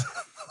guys.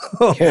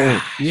 Oh.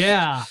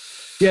 Yeah.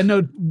 Yeah,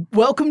 no,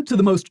 welcome to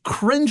the most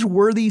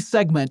cringe-worthy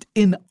segment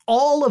in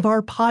all of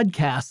our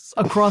podcasts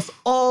across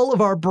all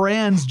of our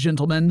brands,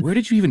 gentlemen. Where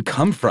did you even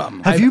come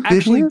from? Have you been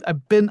here?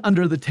 I've been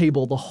under the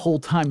table the whole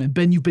time, and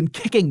Ben, you've been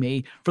kicking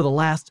me for the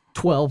last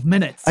 12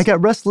 minutes. I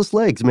got restless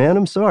legs, man.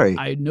 I'm sorry.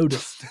 I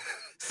noticed.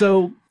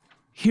 So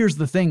here's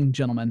the thing,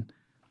 gentlemen.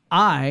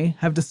 I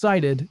have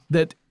decided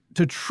that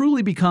to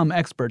truly become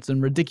experts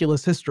in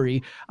ridiculous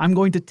history, I'm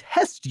going to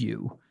test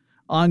you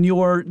on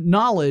your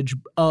knowledge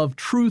of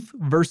truth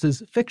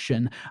versus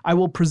fiction. I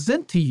will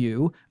present to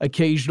you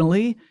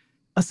occasionally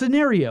a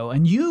scenario,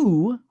 and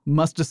you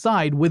must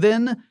decide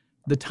within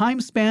the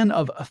time span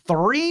of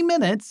 3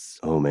 minutes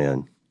Oh,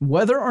 man.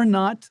 whether or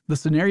not the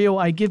scenario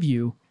I give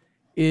you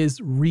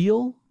is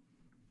real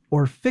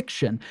or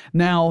fiction.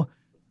 Now,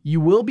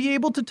 you will be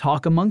able to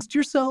talk amongst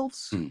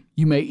yourselves.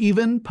 You may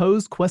even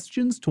pose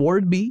questions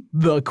toward me,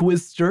 the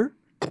Quizster,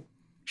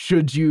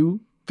 should you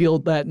feel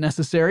that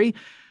necessary.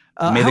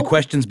 May the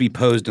questions be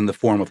posed in the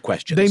form of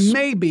questions. They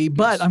may be,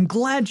 but I'm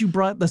glad you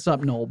brought this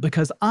up, Noel,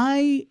 because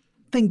I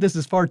think this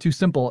is far too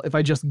simple if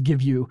I just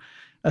give you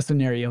a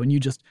scenario and you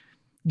just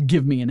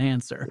give me an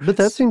answer. But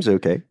that seems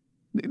okay.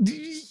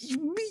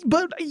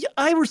 But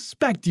I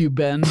respect you,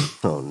 Ben.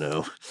 Oh,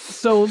 no.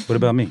 So What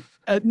about me?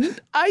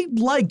 I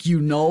like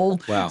you, Noel.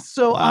 Wow.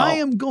 So Wow. I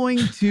am going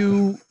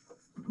to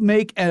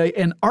make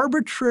an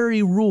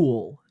arbitrary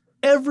rule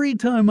every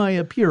time I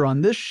appear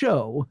on this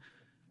show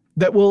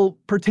that will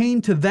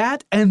pertain to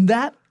that and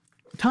that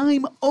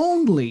time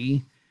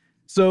only.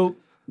 So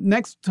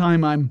next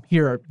time I'm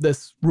here,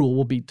 this rule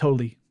will be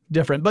totally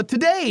different. But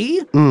today,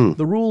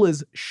 the rule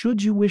is,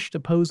 should you wish to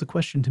pose a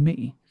question to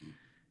me,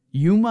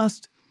 you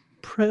must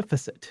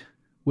preface it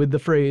with the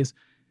phrase,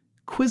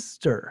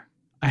 Quizster,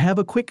 I have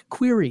a quick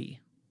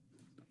query,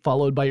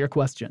 followed by your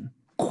question.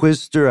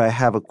 Quister, I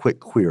have a quick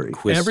query.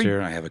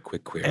 Quister, I have a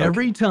quick query.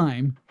 Every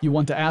time you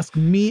want to ask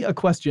me a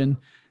question.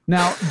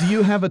 Now, do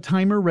you have a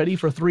timer ready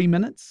for 3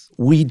 minutes?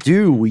 We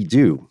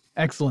do.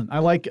 Excellent. I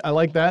like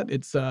that.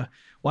 It's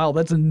wow,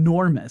 that's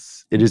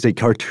enormous. It is a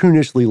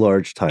cartoonishly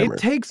large timer. It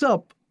takes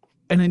up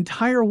an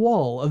entire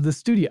wall of the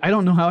studio. I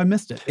don't know how I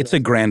missed it. It's a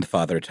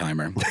grandfather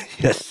timer.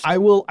 Yes. I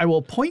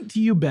will point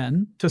to you,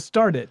 Ben, to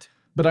start it,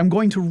 but I'm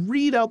going to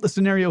read out the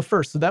scenario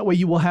first, so that way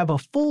you will have a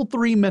full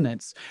 3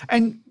 minutes.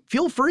 And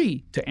feel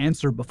free to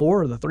answer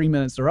before the 3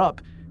 minutes are up,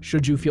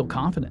 should you feel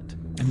confident.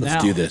 And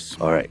Let's do this.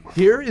 All right.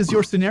 Here is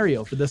your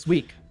scenario for this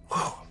week.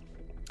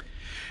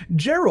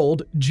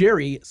 Gerald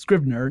Jerry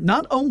Scrivener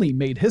not only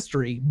made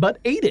history, but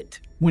ate it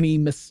when he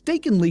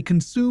mistakenly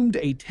consumed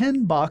a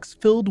tin box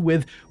filled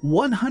with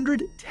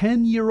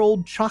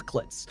 110-year-old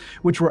chocolates,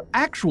 which were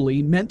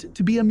actually meant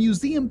to be a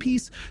museum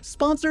piece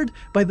sponsored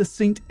by the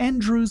St.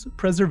 Andrews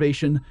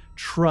Preservation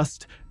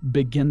Trust.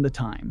 Begin the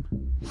time.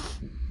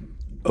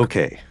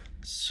 Okay,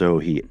 so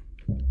he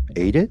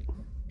ate it?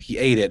 He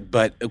ate it,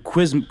 but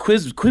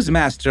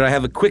Quizmaster, I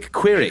have a quick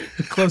query.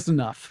 Close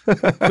enough.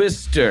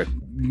 Quister,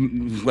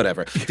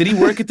 whatever. Did he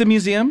work at the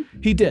museum?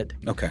 He did.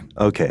 Okay.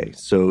 Okay,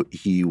 so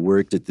he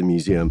worked at the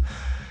museum.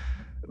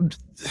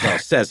 Well,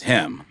 says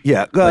him.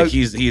 Yeah. Like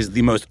he's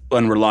the most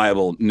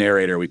unreliable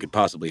narrator we could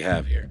possibly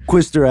have here.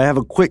 Quister, I have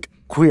a quick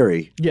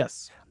query.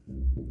 Yes.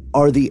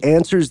 Are the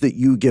answers that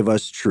you give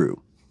us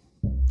true?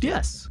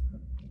 Yes.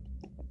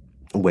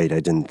 Wait,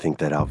 I didn't think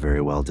that out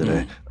very well, did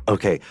I?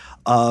 Okay.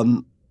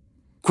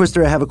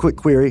 Quister, I have a quick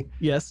query.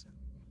 Yes.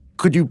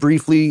 Could you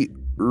briefly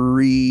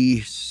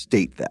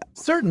restate that?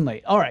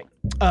 Certainly. All right.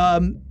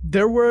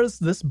 There was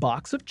this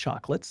box of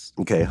chocolates.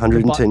 Okay,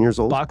 110 years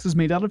old? Box is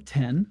made out of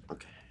tin.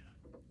 Okay.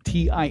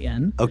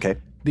 Tin. Okay.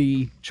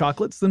 The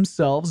chocolates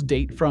themselves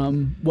date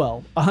from,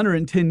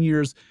 110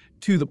 years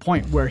to the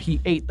point where he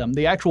ate them.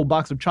 The actual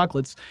box of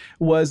chocolates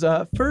was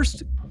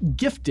first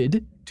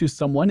gifted to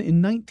someone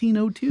in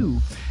 1902.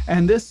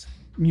 And this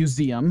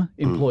museum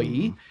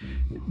employee,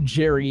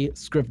 Jerry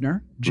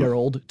Scrivener,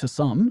 Gerald to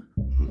some,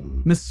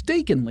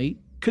 mistakenly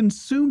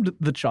consumed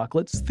the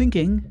chocolates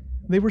thinking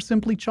they were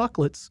simply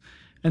chocolates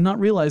and not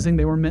realizing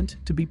they were meant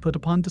to be put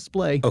upon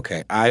display.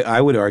 Okay,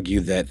 I would argue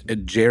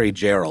that Jerry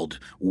Gerald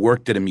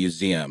worked at a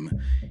museum.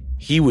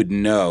 He would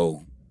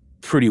know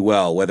pretty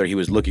well whether he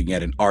was looking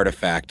at an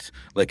artifact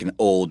like an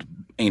old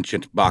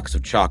ancient box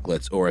of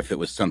chocolates or if it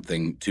was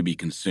something to be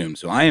consumed.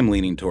 So I am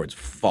leaning towards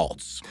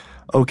false.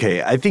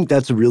 Okay, I think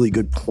that's a really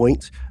good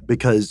point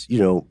because,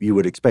 you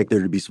would expect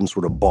there to be some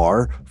sort of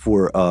bar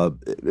for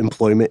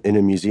employment in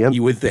a museum.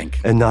 You would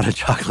think. And not a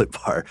chocolate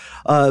bar.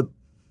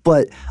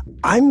 But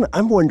I'm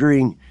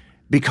wondering,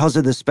 because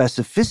of the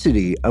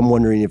specificity, I'm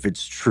wondering if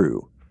it's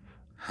true.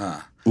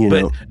 Huh.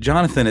 But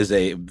Jonathan is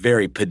a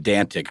very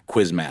pedantic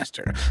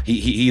quizmaster.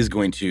 He's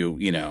going to,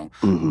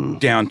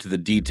 down to the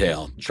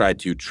detail, try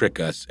to trick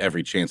us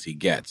every chance he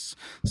gets.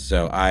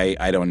 So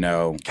I don't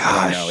know. Gosh.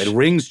 I don't know. It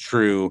rings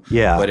true.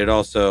 Yeah. But it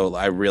also,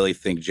 I really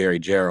think Jerry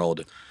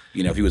Gerald,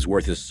 if he was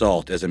worth his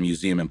salt as a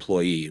museum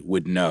employee,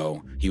 would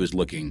know he was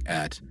looking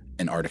at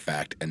an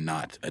artifact and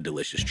not a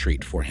delicious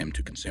treat for him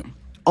to consume.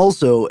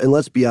 Also, and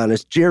let's be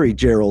honest, Jerry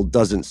Gerald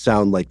doesn't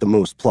sound like the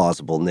most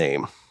plausible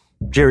name.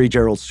 Jerry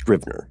Gerald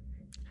Scrivener.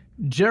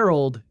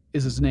 Gerald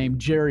is his name.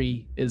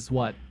 Jerry is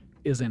what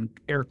is in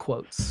air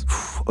quotes.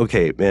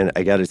 Okay, man,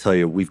 I got to tell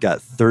you, we've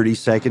got 30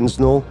 seconds,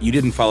 Noel. You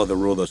didn't follow the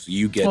rule, though, so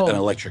you get an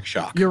electric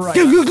shock. You're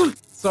right.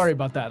 Sorry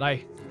about that.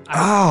 I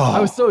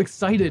was so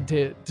excited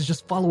to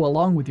just follow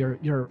along with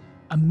your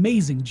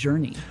amazing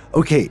journey.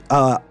 Okay,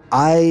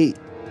 I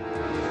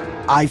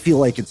feel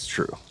like it's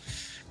true.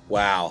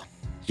 Wow.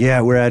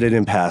 Yeah, we're at an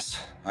impasse.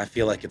 I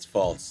feel like it's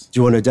false. Do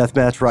you want a death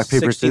match, rock,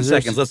 paper, 16 scissors?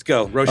 seconds. Let's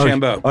go.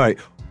 Rochambeau. Okay. All right.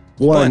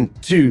 1,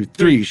 2,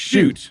 3,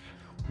 shoot.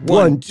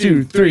 1,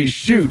 2, 3,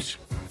 shoot.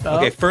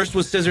 Okay, first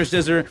was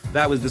scissor.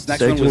 That was this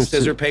next one was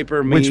scissor,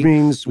 paper, me. Which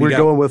means we're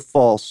going with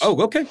false.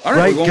 Oh, okay. All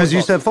right. Right? Because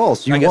you said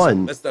false. You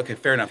won. Okay,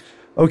 fair enough.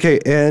 Okay,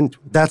 and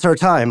that's our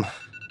time.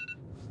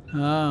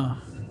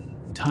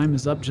 Time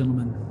is up,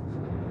 gentlemen.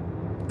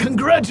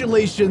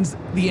 Congratulations.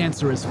 The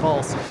answer is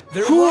false.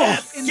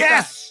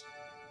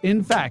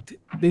 In fact,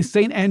 the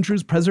St.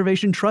 Andrews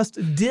Preservation Trust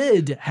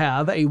did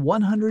have a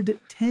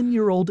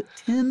 110-year-old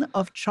tin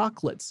of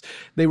chocolates.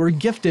 They were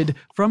gifted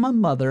from a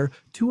mother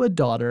to a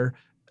daughter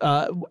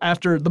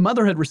after the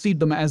mother had received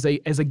them as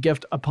a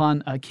gift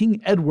upon King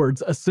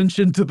Edward's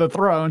ascension to the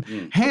throne,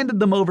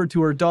 handed them over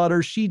to her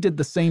daughter. She did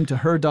the same to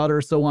her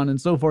daughter, so on and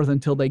so forth,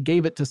 until they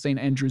gave it to St.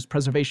 Andrews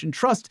Preservation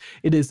Trust.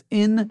 It is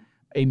in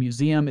a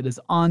museum. It is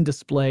on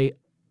display,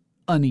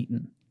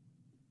 uneaten.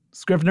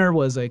 Scrivener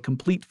was a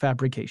complete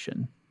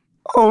fabrication.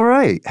 All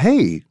right.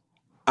 Hey.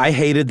 I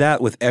hated that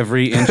with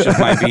every inch of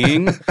my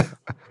being,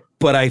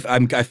 but I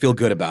feel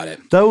good about it.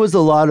 That was a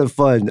lot of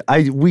fun.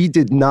 We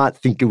did not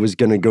think it was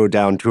going to go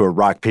down to a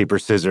rock, paper,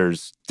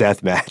 scissors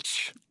death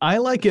match. I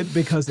like it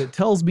because it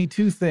tells me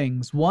two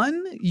things.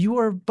 One, you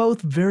are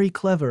both very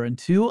clever. And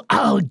two,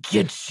 I'll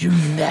get you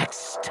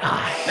next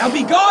time. Now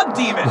be gone,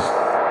 demon!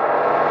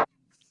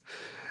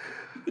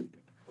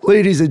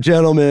 Ladies and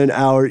gentlemen,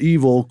 our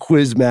evil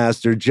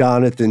quizmaster,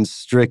 Jonathan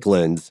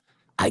Strickland.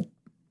 I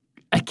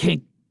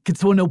can't. Can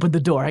someone open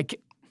the door? I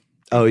can't.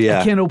 Oh,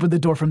 yeah. I can't open the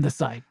door from this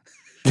side.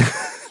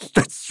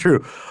 That's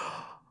true.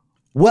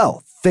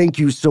 Well, thank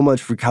you so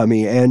much for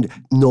coming. And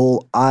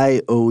Noel,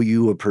 I owe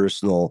you a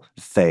personal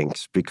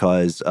thanks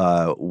because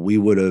we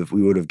would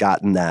have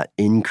gotten that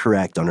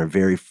incorrect on our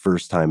very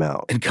first time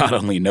out. And God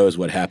only knows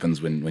what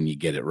happens when you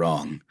get it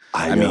wrong.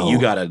 I mean, know. you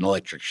got an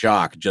electric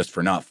shock just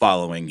for not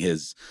following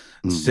his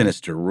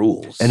sinister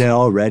rules. And I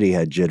already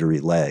had jittery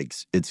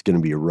legs. It's going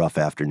to be a rough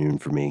afternoon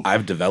for me.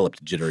 I've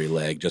developed jittery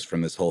leg just from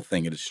this whole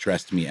thing. It has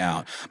stressed me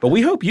out. But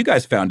we hope you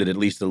guys found it at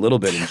least a little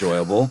bit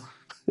enjoyable.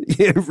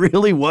 It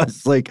really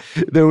was like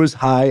there was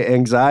high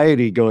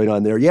anxiety going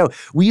on there. Yeah,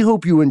 we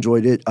hope you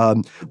enjoyed it.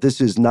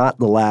 This is not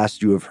the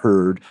last you have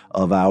heard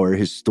of our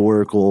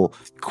historical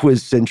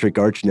quiz-centric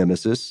arch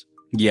nemesis.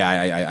 Yeah,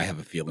 I have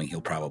a feeling he'll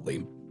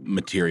probably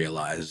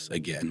materialize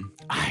again.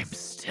 I'm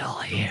still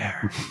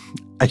here.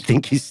 I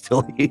think he's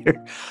still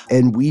here.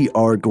 And we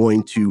are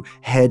going to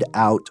head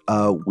out.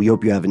 We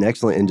hope you have an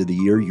excellent end of the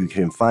year. You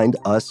can find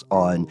us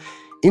on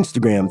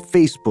Instagram,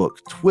 Facebook,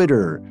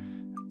 Twitter.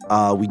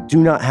 We do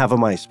not have a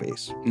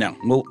MySpace. No,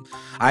 well,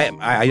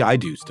 I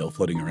do still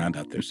floating around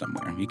out there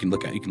somewhere. You can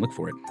look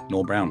for it.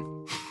 Noel Brown.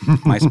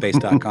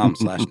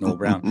 MySpace.com/Noel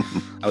Brown.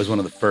 I was one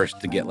of the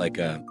first to get like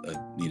a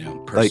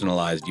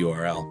personalized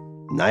URL.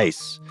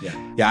 Nice.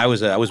 Yeah. I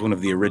was one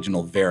of the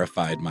original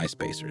verified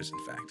MySpacers, in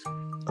fact.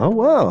 Oh,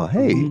 wow.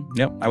 Hey. Mm-hmm.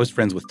 Yep. I was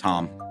friends with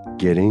Tom.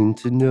 Getting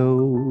to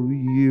know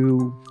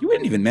you. You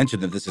didn't even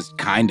mention that this is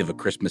kind of a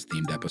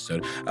Christmas-themed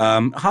episode.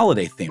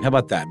 Holiday themed. How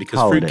about that? Because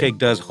Holiday. fruitcake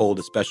does hold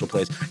a special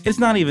place. It's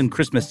not even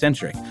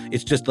Christmas-centric.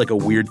 It's just like a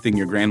weird thing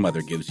your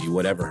grandmother gives you,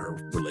 whatever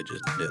her religion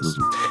is.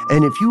 Mm-hmm.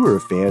 And if you were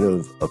a fan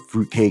of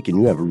fruitcake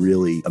and you have a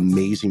really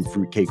amazing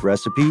fruitcake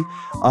recipe,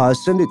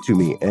 send it to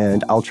me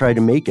and I'll try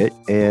to make it.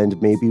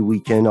 And maybe we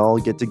can all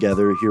get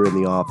together here in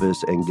the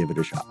office and give it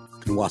a shot.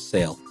 And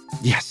wassail.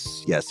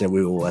 Yes, and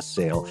we will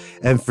wassail.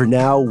 And for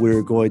now,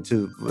 we're going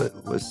to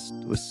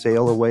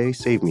wassail away.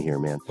 Save me here,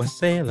 man.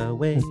 Wassail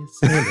away,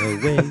 sail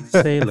away,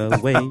 sail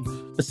away.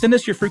 But send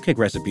us your fruitcake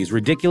recipes,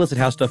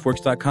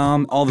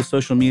 ridiculous@howstuffworks.com, all the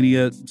social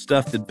media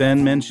stuff that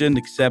Ben mentioned,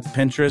 except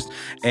Pinterest.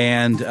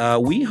 And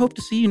we hope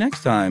to see you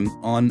next time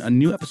on a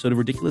new episode of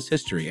Ridiculous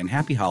History. And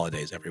happy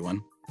holidays,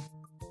 everyone.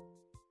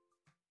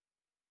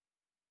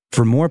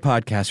 For more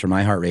podcasts from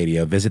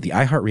iHeartRadio, visit the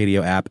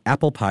iHeartRadio app,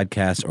 Apple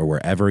Podcasts, or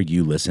wherever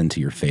you listen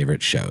to your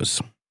favorite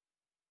shows.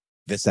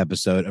 This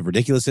episode of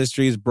Ridiculous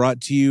History is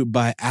brought to you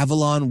by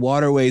Avalon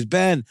Waterways.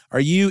 Ben, are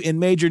you in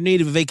major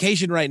need of a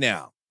vacation right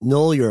now?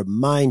 Noel, you're a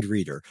mind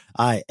reader.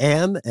 I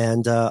am,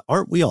 and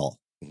aren't we all?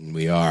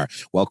 We are.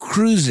 While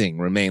cruising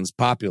remains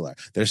popular,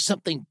 there's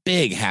something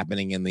big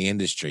happening in the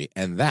industry,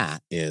 and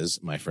that is,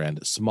 my friend,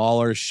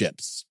 smaller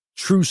ships.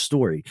 True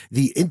story.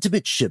 The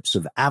intimate ships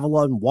of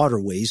Avalon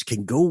Waterways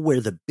can go where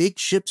the big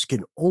ships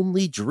can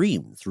only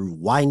dream, through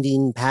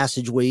winding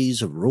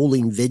passageways of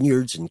rolling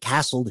vineyards and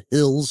castled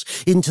hills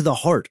into the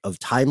heart of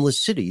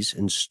timeless cities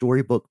and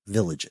storybook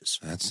villages.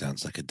 That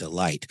sounds like a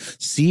delight.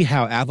 See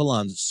how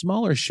Avalon's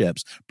smaller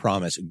ships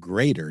promise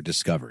greater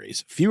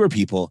discoveries, fewer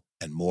people,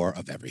 and more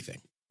of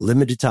everything.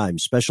 Limited time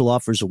special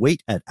offers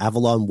await at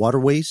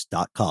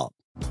avalonwaterways.com.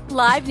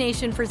 Live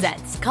Nation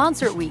presents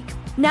Concert Week.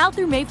 Now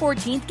through May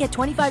 14th, get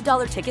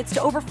 $25 tickets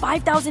to over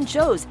 5,000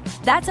 shows.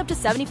 That's up to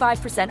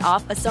 75%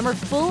 off a summer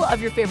full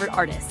of your favorite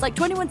artists like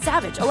 21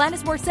 Savage,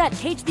 Alanis Morissette,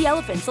 Cage the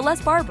Elephant,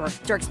 Celeste Barber,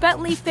 Dierks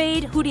Bentley,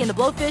 Fade, Hootie and the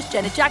Blowfish,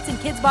 Janet Jackson,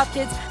 Kidz Bop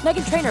Kids,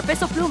 Meghan Trainor,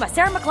 Peso Pluma,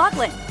 Sarah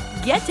McLachlan.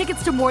 Get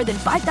tickets to more than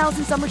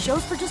 5,000 summer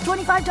shows for just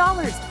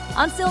 $25.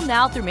 Until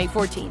now through May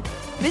 14th.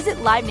 Visit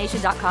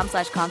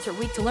LiveNation.com/Concert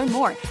Week to learn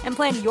more and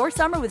plan your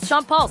summer with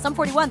Sean Paul, Sum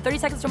 41, 30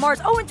 Seconds to Mars,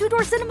 and Two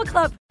Door Cinema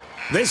Club.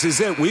 This is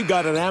it. We've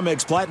got an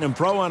Amex Platinum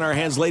Pro on our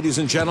hands, ladies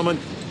and gentlemen.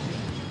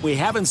 We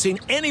haven't seen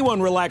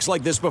anyone relax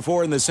like this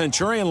before in the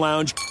Centurion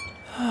Lounge.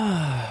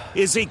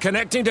 Is he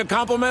connecting to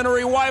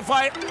complimentary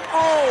Wi-Fi?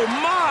 Oh,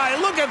 my!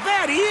 Look at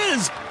that! He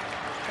is!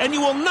 And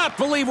you will not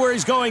believe where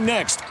he's going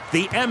next.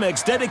 The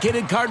Amex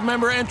dedicated card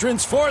member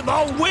entrance for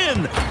the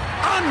win!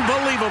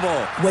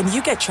 Unbelievable! When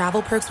you get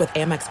travel perks with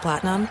Amex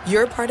Platinum,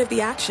 you're part of the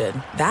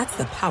action. That's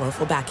the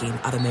powerful backing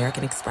of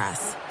American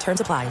Express.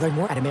 Terms apply. Learn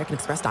more at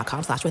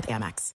americanexpress.com/withAmex.